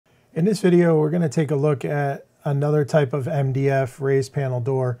In this video, we're going to take a look at another type of MDF raised panel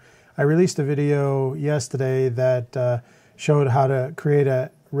door. I released a video yesterday that showed how to create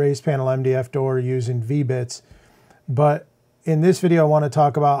a raised panel MDF door using V-bits. But in this video, I want to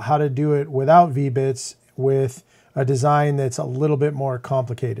talk about how to do it without V-bits with a design that's a little bit more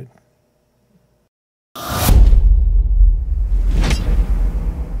complicated.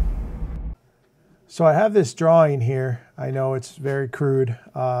 So I have this drawing here. I know it's very crude.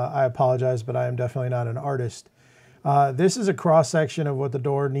 I apologize, but I am definitely not an artist. This is a cross-section of what the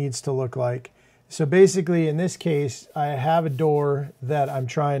door needs to look like. So basically, in this case, I have a door that I'm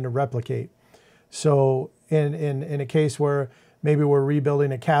trying to replicate. So in a case where maybe we're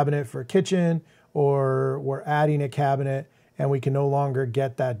rebuilding a cabinet for a kitchen, or we're adding a cabinet and we can no longer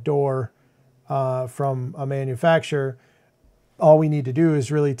get that door from a manufacturer, all we need to do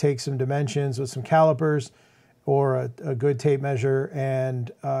is really take some dimensions with some calipers or a good tape measure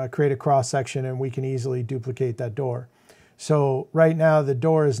and create a cross section, and we can easily duplicate that door. So right now the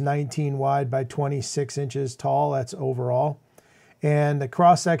door is 19 wide by 26 inches tall. That's overall. And the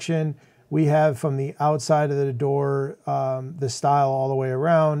cross section we have from the outside of the door, the style all the way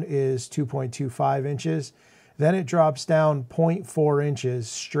around is 2.25 inches. Then it drops down 0.4 inches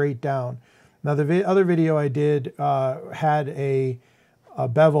straight down. Now the other video I did had a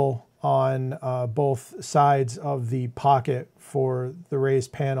bevel on both sides of the pocket for the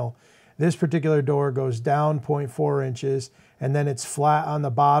raised panel. This particular door goes down 0.4 inches, and then it's flat on the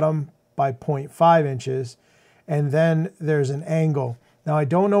bottom by 0.5 inches, and then there's an angle. Now I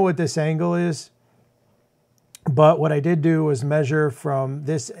don't know what this angle is, but what I did do was measure from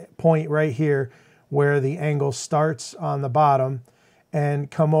this point right here where the angle starts on the bottom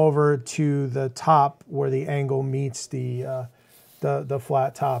and come over to the top where the angle meets the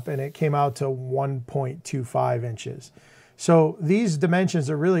flat top, and it came out to 1.25 inches. So these dimensions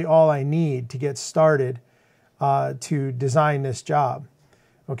are really all I need to get started to design this job.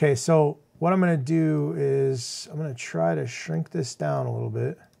 Okay, so what I'm going to do is I'm going to try to shrink this down a little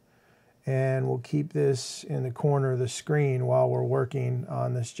bit, and we'll keep this in the corner of the screen while we're working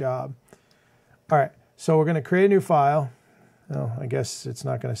on this job. All right, so we're going to create a new file. Oh, I guess it's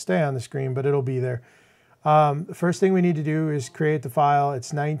not going to stay on the screen, but it'll be there. The first thing we need to do is create the file.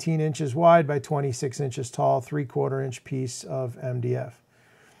 It's 19 inches wide by 26 inches tall, 3/4 inch piece of MDF.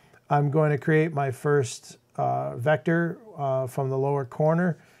 I'm going to create my first vector from the lower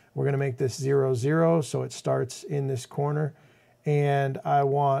corner. We're going to make this 0, 0, so it starts in this corner. And I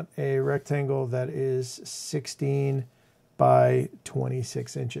want a rectangle that is 16 by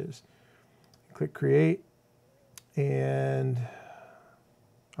 26 inches. Click Create. And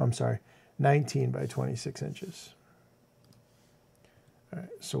I'm sorry, 19 by 26 inches. All right,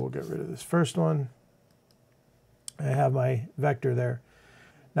 so we'll get rid of this first one. I have my vector there.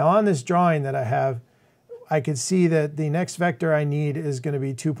 Now on this drawing that I have, I can see that the next vector I need is going to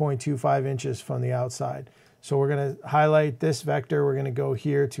be 2.25 inches from the outside. So we're going to highlight this vector. We're going to go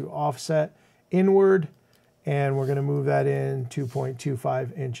here to offset inward, and we're going to move that in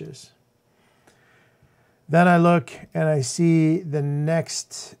 2.25 inches. Then I look and I see the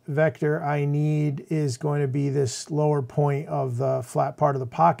next vector I need is going to be this lower point of the flat part of the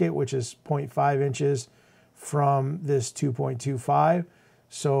pocket, which is 0.5 inches from this 2.25.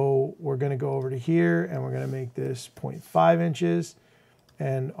 So we're going to go over to here and we're going to make this 0.5 inches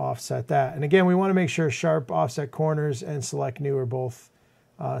and offset that. And again, we want to make sure sharp offset corners and select new are both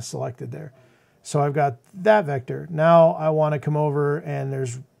selected there. So I've got that vector. Now I want to come over, and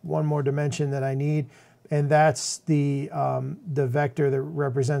there's one more dimension that I need. And that's the vector that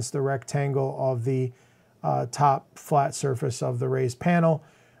represents the rectangle of the top flat surface of the raised panel.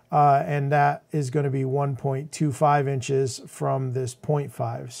 And that is going to be 1.25 inches from this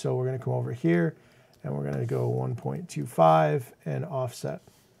 0.5. So we're going to come over here, and we're going to go 1.25 and offset.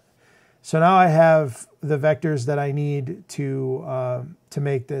 So now I have the vectors that I need to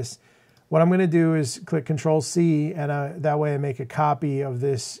make this. What I'm going to do is click Control-C, and that way I make a copy of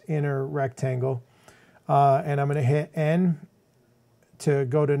this inner rectangle. And I'm going to hit N to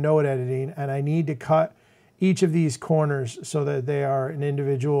go to node editing, and I need to cut each of these corners so that they are an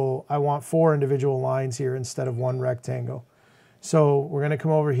individual. I want 4 individual lines here instead of one rectangle. So we're going to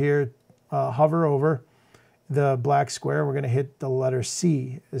come over here, hover over the black square. We're going to hit the letter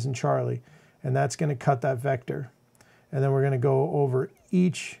C as in Charlie, and that's going to cut that vector. And then we're going to go over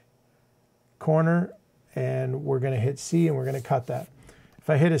each corner, and we're going to hit C, and we're going to cut that. If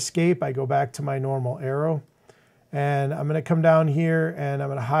I hit escape, I go back to my normal arrow, and I'm going to come down here and I'm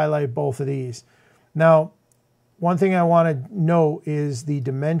going to highlight both of these. Now, one thing I want to note is the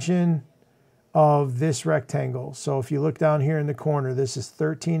dimension of this rectangle. So if you look down here in the corner, this is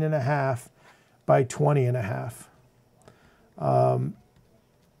 13.5 by 20.5.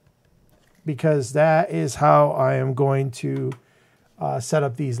 Because that is how I am going to set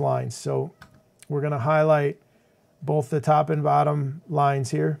up these lines. So we're going to highlight both the top and bottom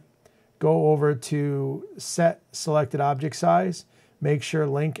lines here. Go over to Set Selected Object Size. Make sure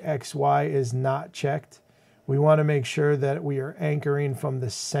Link XY is not checked. We want to make sure that we are anchoring from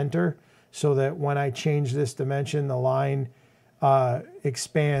the center so that when I change this dimension, the line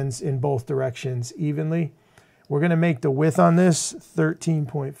expands in both directions evenly. We're going to make the width on this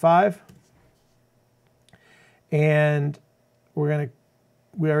 13.5. And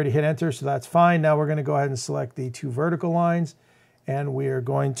we already hit enter, so that's fine. Now we're going to go ahead and select the two vertical lines, and we are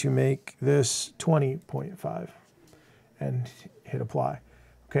going to make this 20.5 and hit apply.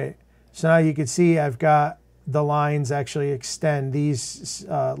 Okay, so now you can see I've got the lines actually extend. These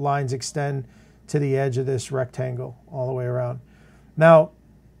lines extend to the edge of this rectangle all the way around. Now,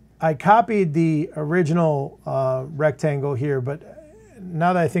 I copied the original rectangle here, but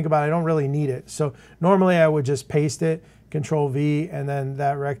now that I think about it, I don't really need it. So normally I would just paste it, Control V, and then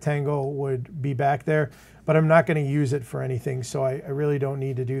that rectangle would be back there. But I'm not going to use it for anything, so I really don't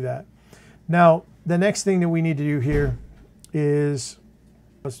need to do that. Now, the next thing that we need to do here is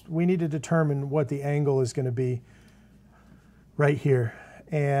we need to determine what the angle is going to be right here.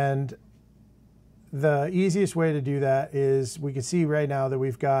 And the easiest way to do that is we can see right now that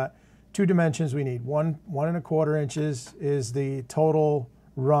we've got two dimensions we need. 1.25 inches is the total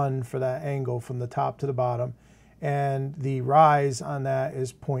run for that angle from the top to the bottom. And the rise on that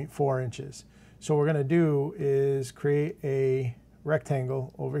is 0.4 inches. So what we're going to do is create a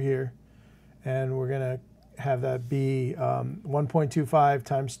rectangle over here. And we're going to have that be 1.25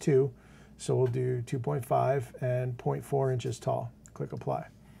 times 2. So we'll do 2.5 and 0.4 inches tall. Click apply.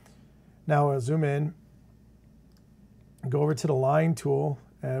 Now we'll zoom in, go over to the line tool,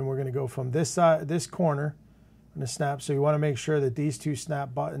 and we're going to go from this side, this corner, I'm going to snap. So you want to make sure that these two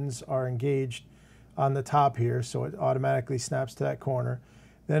snap buttons are engaged on the top here, so it automatically snaps to that corner.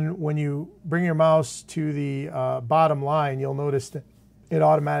 Then when you bring your mouse to the bottom line, you'll notice that it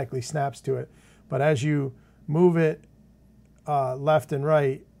automatically snaps to it. But as you move it left and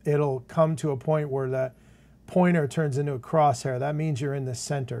right, it'll come to a point where that pointer turns into a crosshair. That means you're in the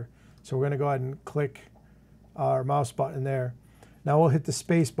center. So we're going to go ahead and click our mouse button there. Now we'll hit the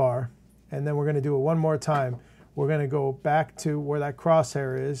space bar, and then we're going to do it one more time. We're going to go back to where that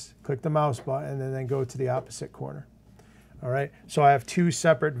crosshair is, click the mouse button, and then go to the opposite corner. All right, so I have two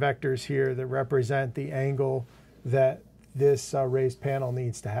separate vectors here that represent the angle that this raised panel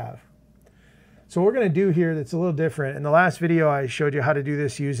needs to have. So what we're going to do here that's a little different. In the last video, I showed you how to do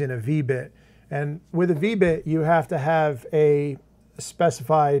this using a V-bit. And with a V-bit, you have to have a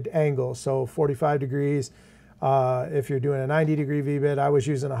specified angle, so 45 degrees. If you're doing a 90-degree V-bit, I was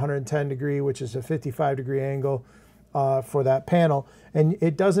using 110 degree, which is a 55-degree angle for that panel. And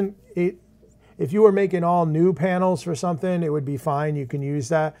if you were making all new panels for something, it would be fine. You can use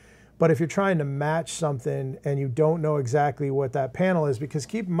that. But if you're trying to match something and you don't know exactly what that panel is, because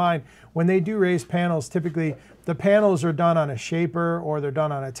keep in mind, when they do raised panels, typically the panels are done on a shaper or they're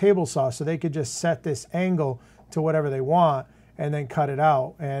done on a table saw, so they could just set this angle to whatever they want and then cut it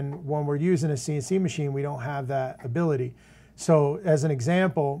out. And when we're using a CNC machine, we don't have that ability. So as an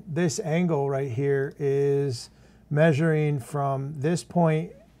example, this angle right here is measuring from this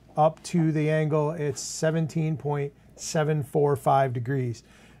point up to the angle. It's 17.745 degrees.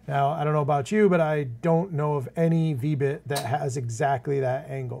 Now, I don't know about you, but I don't know of any V-bit that has exactly that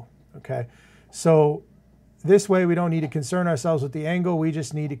angle, okay? So this way, we don't need to concern ourselves with the angle. We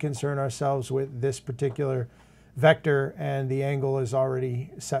just need to concern ourselves with this particular vector, and the angle is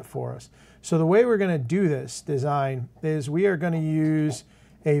already set for us. So the way we're going to do this design is we are going to use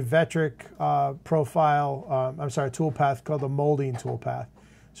a Vectric toolpath called the molding toolpath.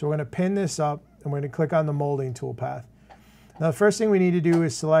 So we're going to pin this up, and we're going to click on the molding toolpath. Now, the first thing we need to do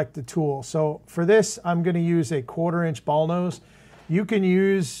is select the tool. So for this, I'm going to use a 1/4 inch ball nose. You can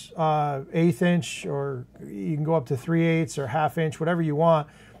use 1/8 inch, or you can go up to 3/8 or 1/2 inch, whatever you want.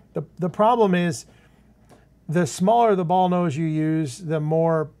 The problem is, the smaller the ball nose you use, the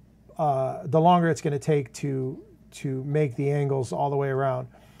longer it's going to take to make the angles all the way around.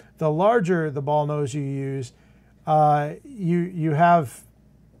 The larger the ball nose you use, you have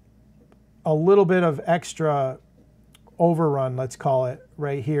a little bit of extra overrun, let's call it,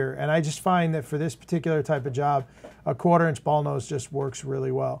 right here. And I just find that for this particular type of job, a 1/4 inch ball nose just works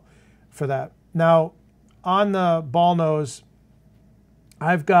really well for that. Now, on the ball nose,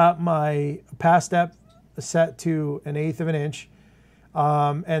 I've got my pass depth set to 1/8 of an inch.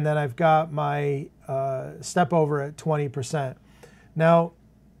 And then I've got my step over at 20%. Now,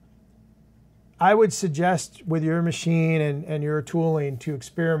 I would suggest with your machine and your tooling to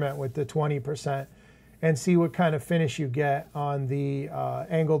experiment with the 20% and see what kind of finish you get on the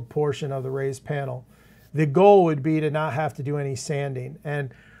angled portion of the raised panel. The goal would be to not have to do any sanding.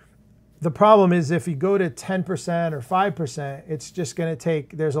 And the problem is if you go to 10% or 5%, it's just going to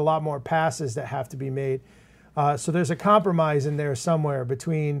take, there's a lot more passes that have to be made. So there's a compromise in there somewhere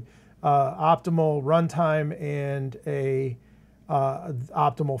between optimal runtime and a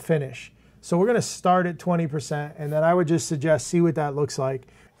optimal finish. So we're going to start at 20%, and then I would just suggest see what that looks like.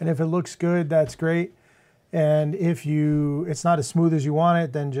 And if it looks good, that's great. And if it's not as smooth as you want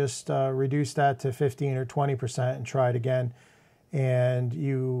it, then just reduce that to 15 or 20% and try it again. And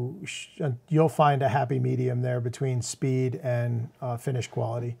you'll find a happy medium there between speed and finish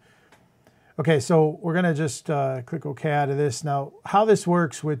quality. Okay, so we're going to just click OK out of this. Now, how this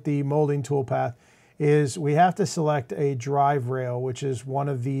works with the molding toolpath is we have to select a drive rail, which is one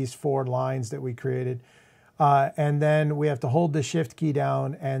of these 4 lines that we created. And then we have to hold the Shift key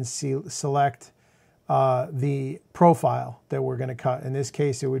down and select the profile that we're going to cut. In this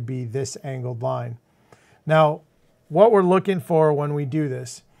case, it would be this angled line. Now, what we're looking for when we do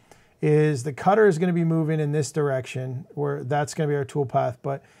this is the cutter is going to be moving in this direction, where that's going to be our toolpath.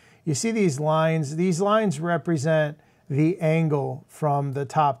 But you see these lines? These lines represent the angle from the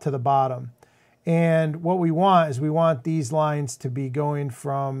top to the bottom. And what we want is we want these lines to be going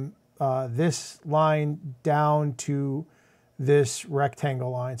from this line down to this rectangle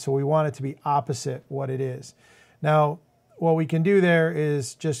line. So we want it to be opposite what it is. Now, what we can do there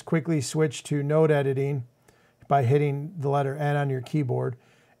is just quickly switch to node editing by hitting the letter N on your keyboard,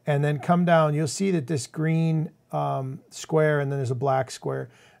 and then come down. You'll see that this green square, and then there's a black square.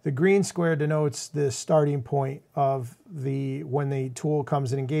 The green square denotes the starting point of when the tool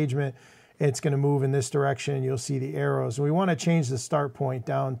comes in engagement. It's going to move in this direction. You'll see the arrows. We want to change the start point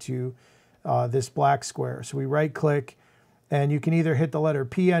down to this black square. So we right click, and you can either hit the letter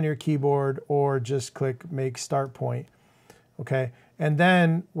P on your keyboard or just click make start point. Okay, and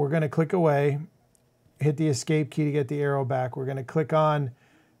then we're going to click away, hit the escape key to get the arrow back. We're going to click on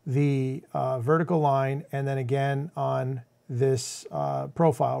the vertical line, and then again on this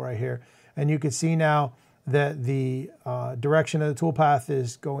profile right here. And you can see now that the direction of the toolpath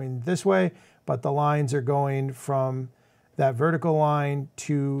is going this way, but the lines are going from that vertical line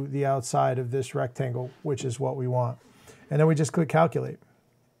to the outside of this rectangle, which is what we want. And then we just click calculate.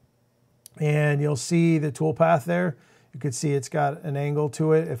 And you'll see the toolpath there. You can see it's got an angle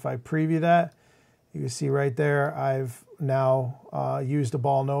to it. If I preview that, you can see right there, I've now used a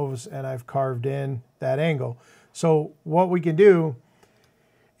ball nose and I've carved in that angle. So what we can do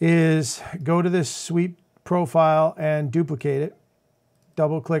is go to this sweep profile and duplicate it.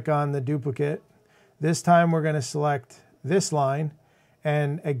 Double click on the duplicate. This time we're going to select this line,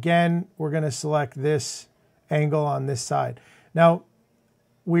 and again we're going to select this angle on this side. Now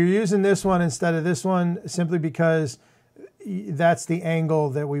we're using this one instead of this one simply because that's the angle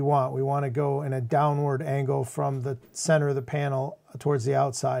that we want. We want to go in a downward angle from the center of the panel towards the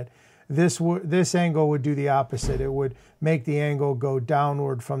outside. This angle would do the opposite. It would make the angle go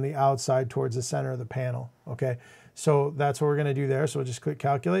downward from the outside towards the center of the panel. Okay, so that's what we're going to do there. So we'll just click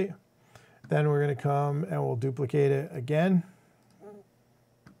calculate. Then we're going to come and we'll duplicate it again.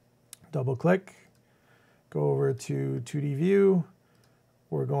 Double click. Go over to 2D view.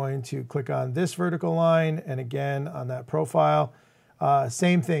 We're going to click on this vertical line, and again on that profile.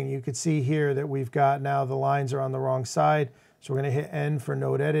 Same thing. You could see here that we've got now the lines are on the wrong side. So we're going to hit N for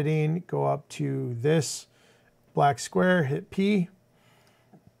node editing, go up to this black square, hit P.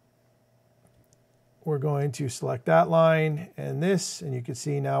 We're going to select that line and this, and you can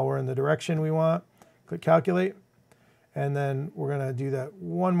see now we're in the direction we want. Click calculate, and then we're going to do that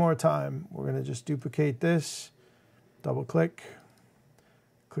one more time. We're going to just duplicate this, double click,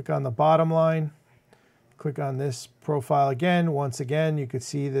 click on the bottom line, click on this profile again. Once again, you could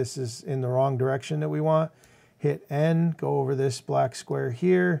see this is in the wrong direction that we want. Hit N, go over this black square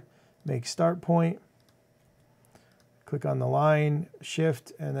here, make start point, click on the line,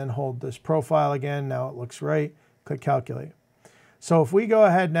 shift, and then hold this profile again. Now it looks right, click calculate. So if we go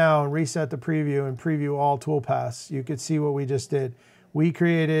ahead now and reset the preview and preview all toolpaths, you could see what we just did. We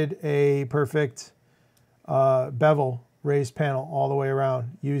created a perfect bevel raised panel all the way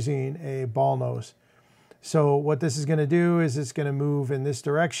around using a ball nose. So what this is going to do is it's going to move in this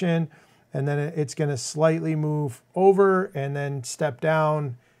direction, and then it's going to slightly move over and then step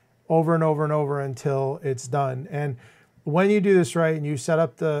down over and over and over until it's done. And when you do this right and you set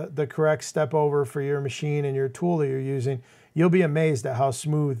up the correct step over for your machine and your tool that you're using, you'll be amazed at how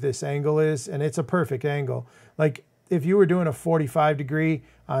smooth this angle is, and it's a perfect angle. Like if you were doing a 45 degree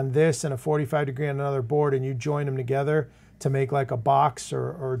on this and a 45 degree on another board and you join them together to make like a box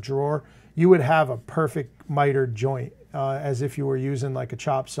or a drawer, you would have a perfect mitered joint, as if you were using like a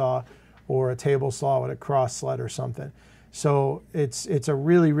chop saw or a table saw with a cross sled or something. So it's a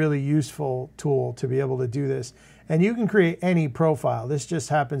really, really useful tool to be able to do this. And you can create any profile. This just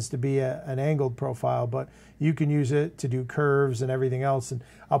happens to be an angled profile, but you can use it to do curves and everything else. And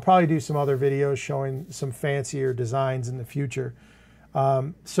I'll probably do some other videos showing some fancier designs in the future.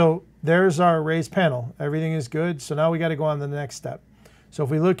 So there's our raised panel. Everything is good. So now we got to go on to the next step. So if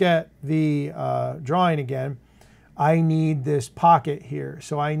we look at the drawing again, I need this pocket here.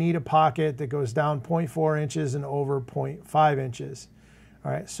 So I need a pocket that goes down 0.4 inches and over 0.5 inches.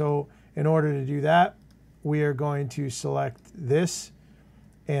 All right, so in order to do that, we are going to select this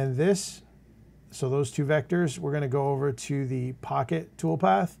and this. So those two vectors, we're going to go over to the pocket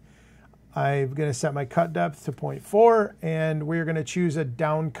toolpath. I'm going to set my cut depth to 0.4, and we're going to choose a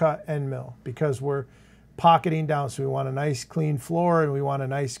down cut end mill because we're pocketing down. So we want a nice clean floor and we want a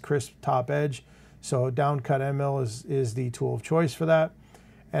nice crisp top edge. So down cut end mill is the tool of choice for that.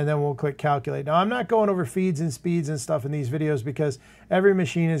 And then we'll click calculate. Now I'm not going over feeds and speeds and stuff in these videos because every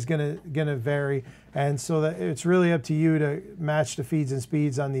machine is gonna vary, and so that it's really up to you to match the feeds and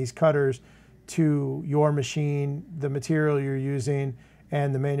speeds on these cutters to your machine, the material you're using,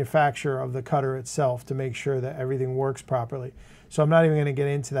 and the manufacturer of the cutter itself to make sure that everything works properly. So I'm not even going to get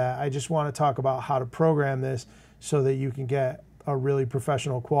into that. I just want to talk about how to program this so that you can get a really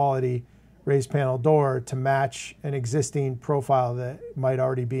professional quality raised panel door to match an existing profile that might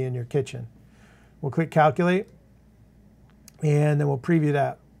already be in your kitchen. We'll click calculate, and then we'll preview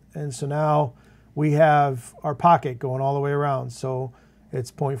that. And so now we have our pocket going all the way around. So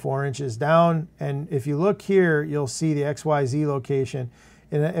it's 0.4 inches down. And if you look here, you'll see the XYZ location.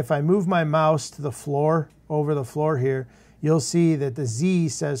 And if I move my mouse to the floor, over the floor here, you'll see that the Z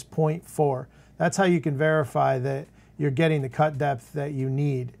says 0.4. That's how you can verify that you're getting the cut depth that you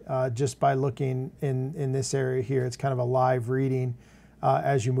need just by looking in this area here. It's kind of a live reading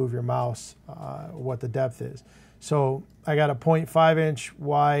as you move your mouse what the depth is. So I got a 0.5 inch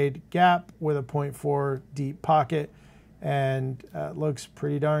wide gap with a 0.4 deep pocket, and it looks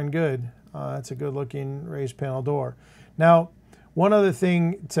pretty darn good. It's a good looking raised panel door. Now, one other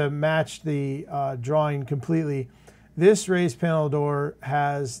thing to match the drawing completely, this raised panel door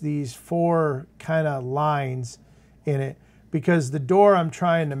has these four kind of lines in it because the door I'm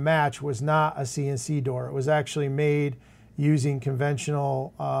trying to match was not a CNC door. It was actually made using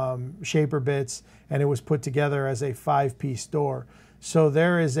conventional shaper bits, and it was put together as a 5-piece door. So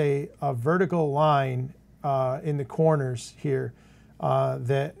there is a vertical line in the corners here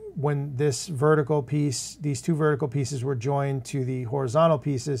that when this vertical piece, these two vertical pieces were joined to the horizontal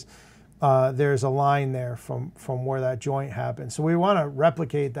pieces, there's a line there from where that joint happened. So we want to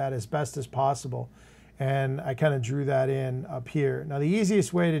replicate that as best as possible. And I kind of drew that in up here. Now the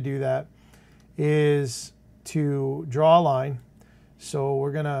easiest way to do that is to draw a line. So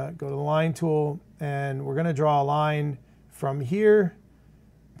we're gonna go to the line tool and we're gonna draw a line from here.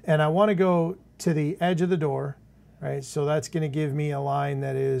 And I wanna go to the edge of the door, right? So that's gonna give me a line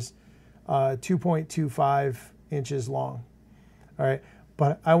that is 2.25 inches long, all right?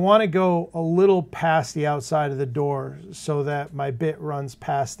 But I wanna go a little past the outside of the door so that my bit runs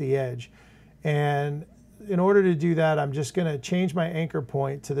past the edge. And in order to do that, I'm just going to change my anchor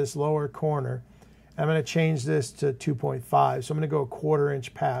point to this lower corner. I'm going to change this to 2.5. So I'm going to go a 1/4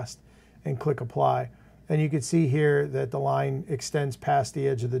 inch past and click apply. And you can see here that the line extends past the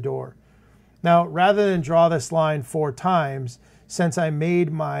edge of the door. Now, rather than draw this line 4 times, since I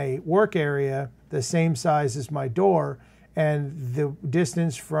made my work area the same size as my door, and the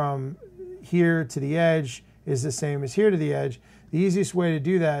distance from here to the edge is the same as here to the edge, the easiest way to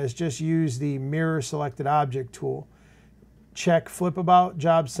do that is just use the mirror selected object tool. Check flip about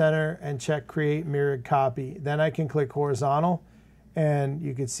job center and check create mirrored copy. Then I can click horizontal, and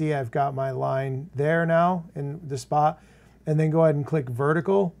you can see I've got my line there now in the spot. And then go ahead and click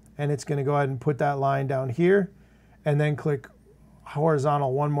vertical, and it's going to go ahead and put that line down here. And then click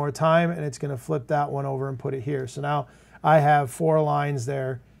horizontal one more time, and it's going to flip that one over and put it here. So now I have 4 lines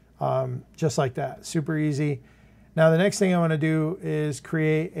there just like that. Super easy. Now the next thing I want to do is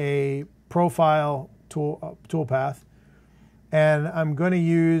create a profile tool path, and I'm going to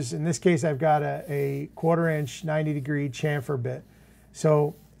use, in this case I've got a 1/4 inch 90-degree chamfer bit.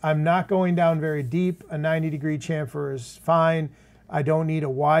 So I'm not going down very deep. A 90-degree chamfer is fine. I don't need a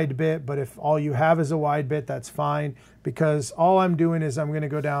wide bit, but if all you have is a wide bit, that's fine, because all I'm doing is I'm going to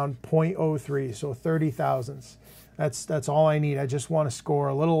go down 0.03, so 30 thousandths. That's all I need. I just want to score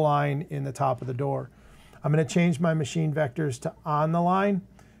a little line in the top of the door. I'm going to change my machine vectors to on the line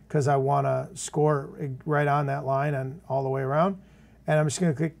because I want to score right on that line and all the way around. And I'm just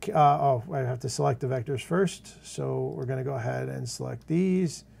going to click, I have to select the vectors first. So we're going to go ahead and select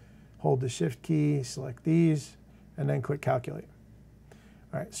these, hold the shift key, select these, and then click calculate.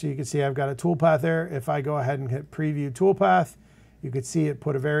 All right, so you can see I've got a toolpath there. If I go ahead and hit preview toolpath, you could see it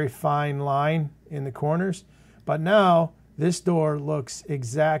put a very fine line in the corners. But now this door looks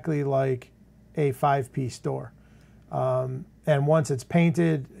exactly like a 5-piece door. And once it's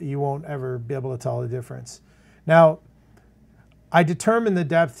painted, you won't ever be able to tell the difference. Now, I determined the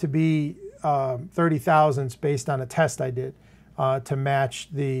depth to be 30 thousandths based on a test I did to match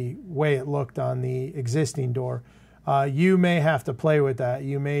the way it looked on the existing door. You may have to play with that.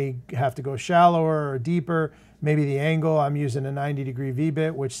 You may have to go shallower or deeper. Maybe the angle, I'm using a 90-degree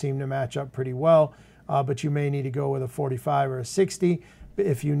V-bit, which seemed to match up pretty well, but you may need to go with a 45 or a 60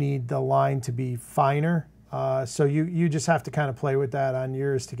 if you need the line to be finer. So you just have to kind of play with that on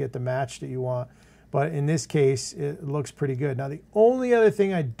yours to get the match that you want. But in this case, it looks pretty good. Now, the only other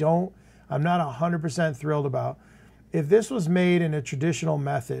thing I'm not 100% thrilled about, if this was made in a traditional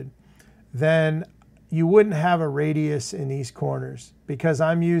method, then you wouldn't have a radius in these corners. Because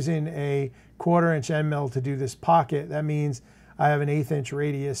I'm using a 1/4-inch end mill to do this pocket, that means I have an 1/8-inch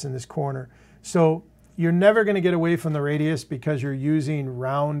radius in this corner. So you're never going to get away from the radius because you're using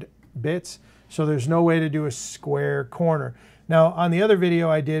round bits. So there's no way to do a square corner. Now, on the other video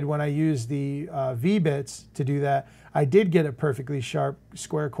I did when I used the V-bits to do that, I did get a perfectly sharp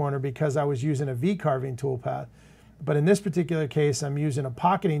square corner because I was using a V-carving toolpath. But in this particular case, I'm using a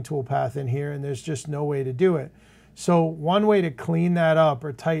pocketing toolpath in here, and there's just no way to do it. So one way to clean that up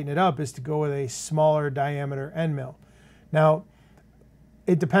or tighten it up is to go with a smaller diameter end mill. Now,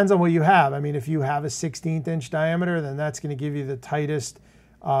 it depends on what you have. I mean, if you have a 16th-inch diameter, then that's going to give you the tightest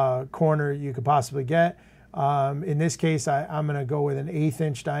corner you could possibly get. In this case, I'm going to go with an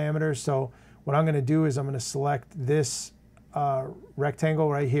 1/8-inch diameter. So what I'm going to do is I'm going to select this rectangle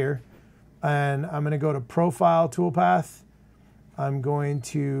right here, and I'm going to go to Profile Toolpath. I'm going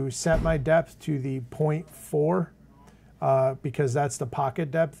to set my depth to the 0.4 because that's the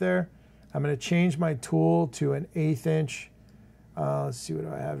pocket depth there. I'm going to change my tool to an 1/8-inch. Let's see, what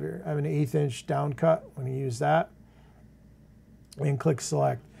do I have here? I have an 1/8-inch down cut. I'm going to use that and click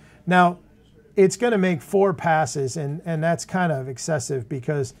select. Now, it's going to make 4 passes, and that's kind of excessive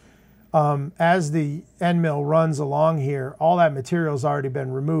because as the end mill runs along here, all that material has already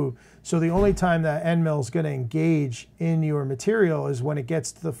been removed. So the only time that end mill is going to engage in your material is when it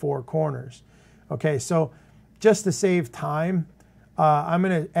gets to the 4 corners. Okay, so just to save time, I'm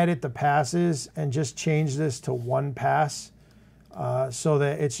going to edit the passes and just change this to 1 pass so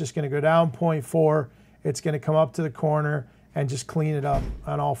that it's just going to go down 0.4. It's going to come up to the corner and just clean it up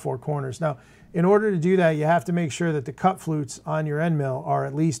on all 4 corners. Now, in order to do that, you have to make sure that the cut flutes on your end mill are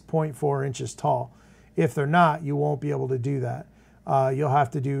at least 0.4 inches tall. If they're not, you won't be able to do that. You'll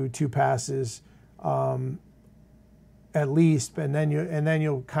have to do 2 passes at least, and then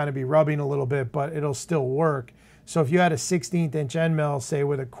you'll kind of be rubbing a little bit, but it'll still work. So if you had a 16th-inch end mill, say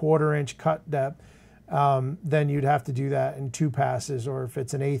with a 1/4-inch cut depth, then you'd have to do that in 2 passes, or if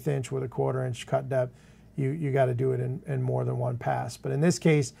it's an 1/8 inch with a 1/4-inch cut depth, you got to do it in more than 1 pass. But in this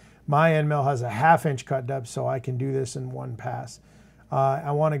case, my end mill has a 1/2 inch cut depth, so I can do this in 1 pass.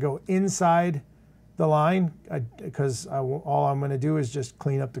 I want to go inside the line because all I'm going to do is just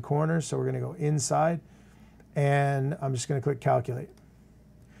clean up the corners. So we're going to go inside, and I'm just going to click calculate.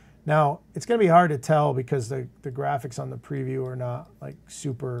 Now, it's going to be hard to tell because the graphics on the preview are not like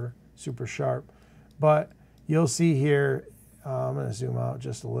super sharp, but you'll see here, I'm going to zoom out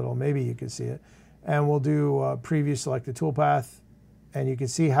just a little, maybe you can see it, and we'll do preview selected toolpath, and you can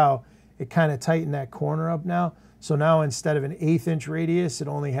see how it kind of tightened that corner up now. So now instead of an 1/8 inch radius, it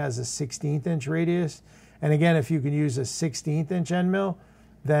only has a 16th inch radius. And again, if you can use a 16th inch end mill,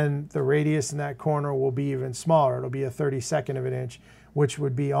 then the radius in that corner will be even smaller. It'll be a 32nd of an inch, which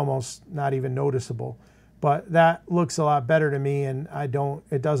would be almost not even noticeable. But that looks a lot better to me, and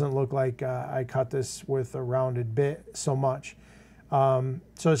it doesn't look like I cut this with a rounded bit so much.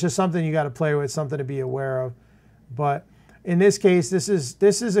 So it's just something you got to play with, something to be aware of. But in this case, this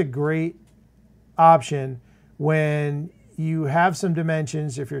is a great option when you have some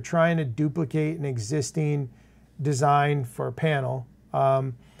dimensions, if you're trying to duplicate an existing design for a panel.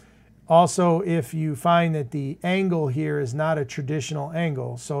 Also, if you find that the angle here is not a traditional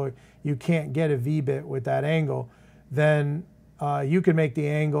angle, so you can't get a V-bit with that angle, then you can make the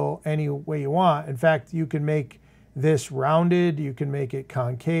angle any way you want. In fact, you can make this rounded, you can make it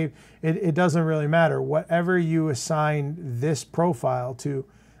concave. It doesn't really matter. Whatever you assign this profile to,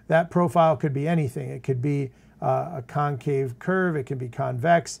 that profile could be anything. It could be a concave curve, it could be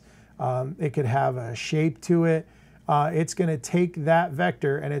convex, it could have a shape to it. It's going to take that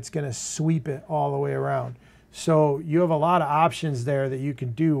vector and it's going to sweep it all the way around. So you have a lot of options there that you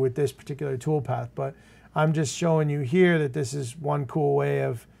can do with this particular toolpath, but I'm just showing you here that this is one cool way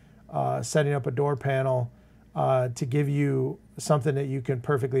of setting up a door panel to give you something that you can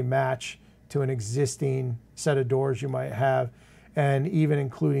perfectly match to an existing set of doors you might have, and even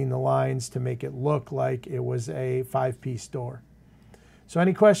including the lines to make it look like it was a 5-piece door. So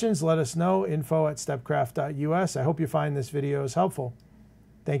any questions, let us know, info@stepcraft.us. I hope you find this video is helpful.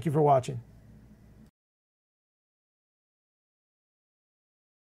 Thank you for watching.